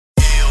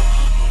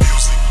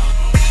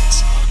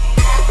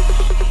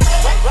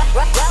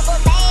Rubber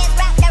bands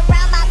wrapped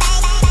around my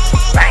band.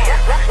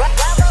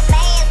 Rubber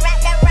bands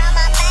wrapped around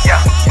my band.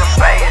 Yeah, the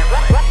bands.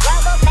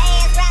 Rubber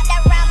bands wrapped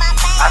around my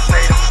band. I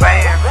say the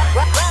bands.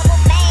 Rubber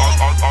bands.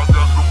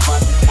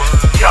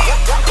 Yeah.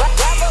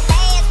 Rubber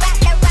bands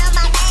wrapped around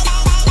my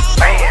band.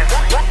 Bands.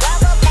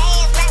 Rubber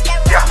bands wrapped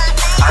around Yeah, my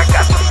band. I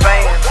got the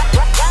bands.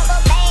 Rubber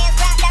bands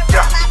wrapped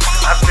Yeah, around my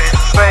band. I say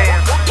the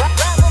bands.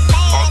 Rubber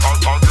bands.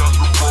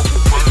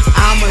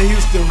 I'm a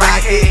Houston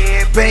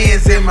Rocket,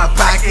 bands in my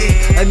pocket.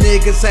 A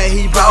nigga say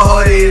he ball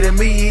harder than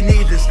me, he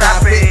need to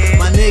stop it.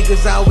 My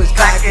niggas always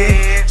cocky,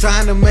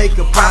 trying to make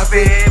a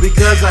profit.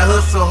 Because I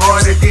hustle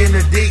harder than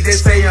the dick, they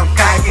say I'm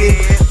cocky.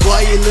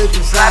 Boy, you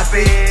looking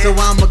sloppy, so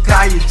I'ma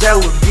call you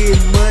Joe. If getting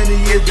money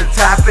is the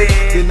topic,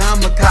 then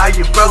I'ma call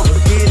you broke.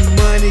 If getting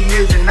money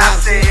is an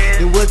option,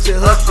 then what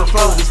you hustle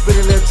for? We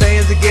spending little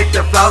chains to get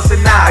the floss, and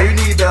now you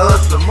need to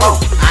hustle more.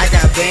 I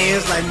got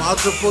bands like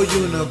multiple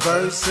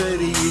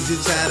universities. You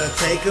try to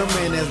take them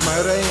and it's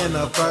murder in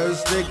the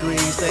first degree.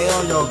 Stay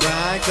on your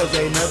grind, cause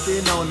ain't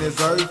nothing on this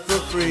earth for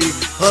free.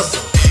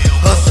 Hustle,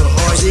 hustle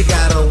hard, you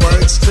gotta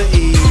work to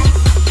eat.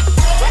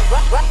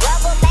 Rubber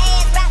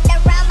bands wrapped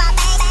around my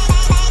band.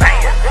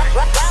 Bands.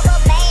 Rubber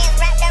bands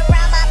wrapped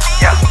around my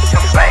band. Yeah, the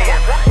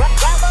bands.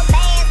 Rubber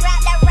bands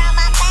wrapped around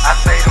my band. I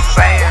say the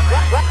bands.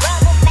 Rubber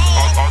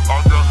bands.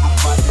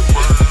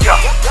 Yeah.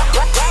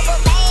 Rubber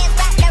bands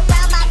wrapped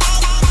around my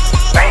band.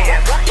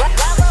 Bands.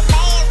 Rubber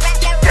bands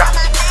wrapped around Yeah,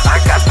 my band. I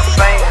got the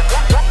bands.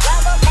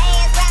 Rubber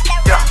bands wrapped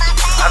Yeah, around my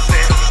band. I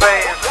say the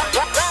bands.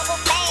 Rubber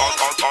bands.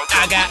 I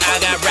got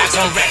racks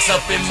on racks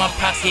up in my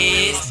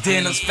pockets.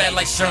 Denims fat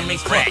like Sherman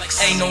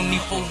cracks. Ain't no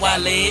need for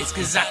wallets,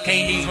 cause I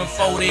can't even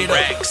fold it up.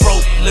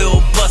 Broke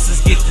little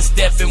buses get to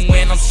stepping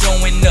when I'm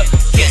showing up.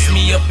 Catch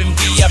me up in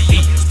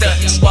VIP,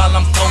 stunting while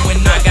I'm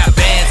going up. I got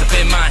bands up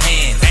in my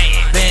hands,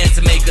 bands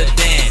to make her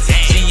dance.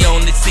 She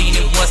only seen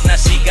it once, now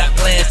she got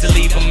plans to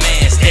leave a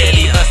man.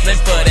 Steady hustling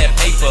for that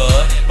paper,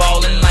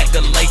 ballin' like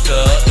the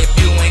Laker. If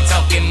you ain't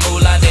talking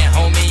moolah, then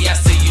homie, I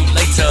see you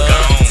later.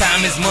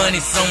 Time is money,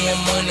 so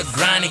I'm on the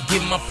grind and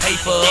get my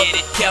paper up.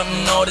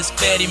 Counting all this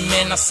fatty,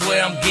 man, I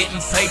swear I'm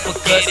getting paper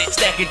cuts.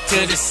 Stack it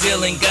to the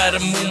ceiling, gotta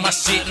move my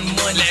shit and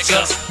money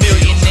just.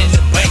 Million in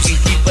the bank and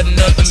keep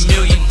another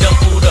million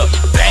doubled up.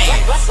 Bang,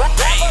 Rubber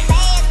bands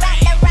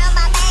wrapped around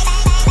my band.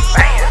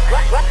 Bands.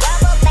 Rubber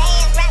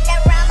bands wrapped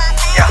around my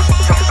band. Yeah,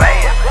 the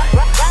bands.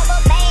 Rubber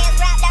bands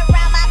wrapped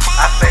around my band.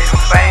 I say the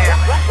bands.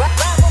 Rubber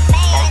bands.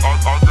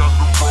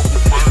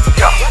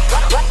 Yeah,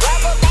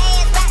 Rubber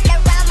bands wrapped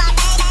around my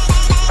band.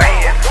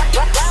 bands.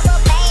 Rubber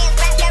bands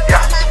wrapped Yeah,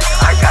 around my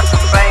band. I got the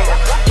bands.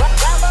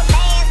 Rubber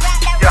bands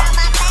wrapped Yeah, around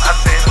my band. I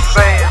say the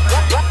bands.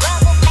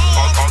 Rubber bands.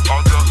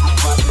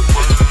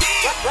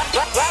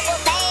 Rubber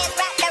bands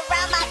wrapped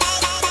around my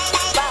band.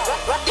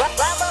 Rubber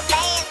bands wrapped around my band. Rubber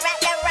bands wrapped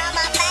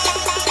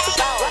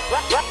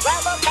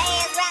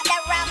around my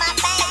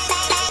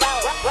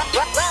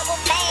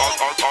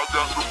band. Rubber bands. Rubber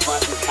bands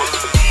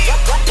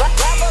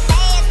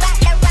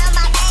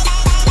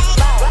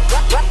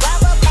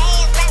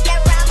wrapped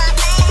around my band.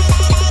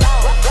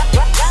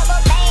 Rubber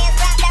bands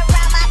wrapped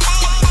around my band.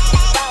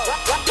 Rubber bands wrapped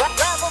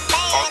around my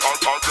band.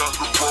 Rubber bands.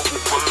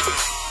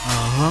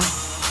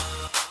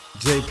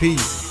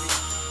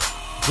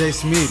 Peezy,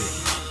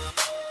 J.Smitty,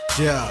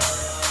 yeah.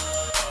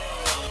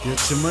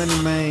 Get your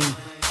money, man.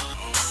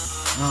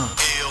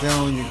 Stay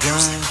on your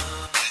grind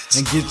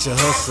and get your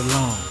hustle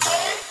on.